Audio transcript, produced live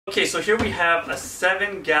Okay, so here we have a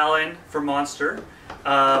 7-gallon Fermonster.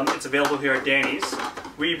 It's available here at Danny's.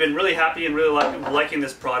 We've been really happy and really liking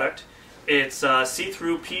this product. It's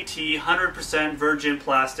see-through PT, 100% virgin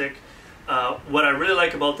plastic. What I really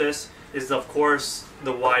like about this is, of course,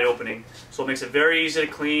 the wide opening. So it makes it very easy to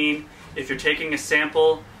clean. If you're taking a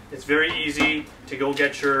sample, it's very easy to go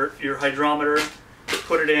get your hydrometer,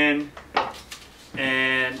 put it in,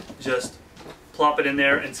 and just plop it in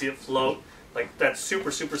there and see it float. Like, that's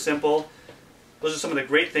super simple. Those are some of the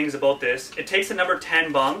great things about this. It takes a number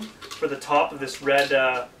 10 bung for the top of this red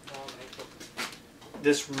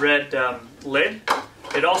lid.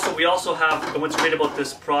 We also have, and what's great about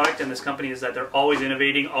this product and this company is that they're always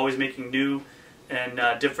innovating, always making new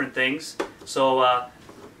and different things. So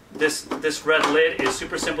this red lid is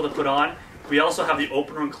super simple to put on. We also have the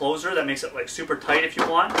opener and closer that makes it like super tight if you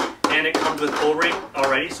want, and it comes with O-ring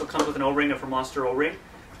already. So it comes with an O-ring, a Fermonster O-ring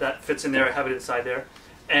that fits in there. I have it inside there,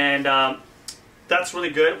 and that's really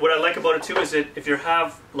good. What I like about it too is that if you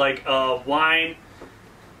have like a wine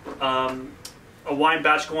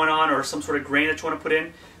batch going on or some sort of grain that you want to put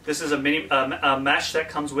in, this is a mesh that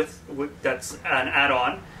comes with that's an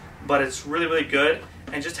add-on, but it's really good.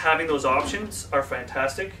 And just having those options are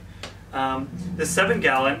fantastic. The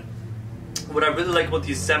 7-gallon. What I really like about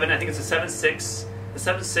these I think it's a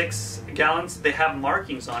 7.6 gallons. They have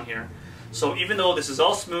markings on here. So even though this is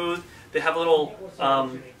all smooth, they have a little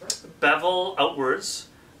bevel outwards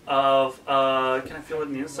of, can I feel it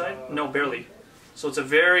on the inside? No, barely. So it's a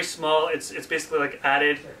very small, it's basically like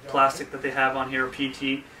added plastic that they have on here,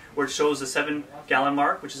 PT, where it shows the 7-gallon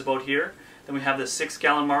mark, which is about here. Then we have the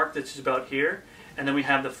 6-gallon mark, which is about here. And then we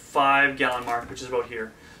have the 5-gallon mark, which is about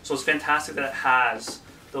here. So it's fantastic that it has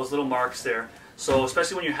those little marks there. So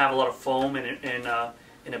especially when you have a lot of foam in a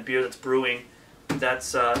beer that's brewing, that's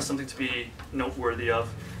something to be noteworthy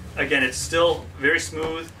of. Again, it's still very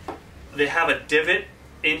smooth. They have a divot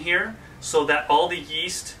in here so that all the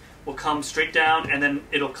yeast will come straight down and then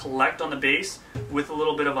it'll collect on the base with a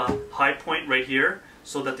little bit of a high point right here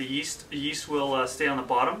so that the yeast will stay on the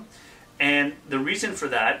bottom. And the reason for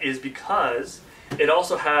that is because it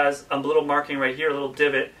also has a little marking right here, a little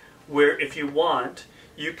divot, where if you want,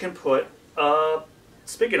 you can put a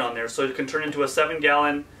spigot on there. So it can turn into a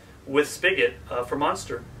 7-gallon with spigot for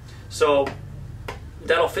Monster. So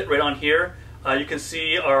that'll fit right on here. You can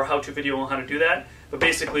see our how-to video on how to do that. But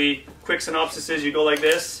basically, quick synopsis is you go like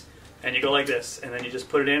this, and you go like this, and then you just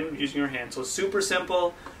put it in using your hand. So it's super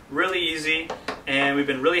simple, really easy, and we've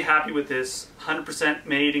been really happy with this 100%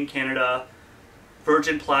 made in Canada,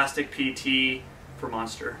 virgin plastic PT for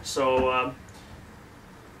Monster. So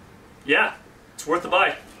yeah, it's worth the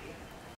buy.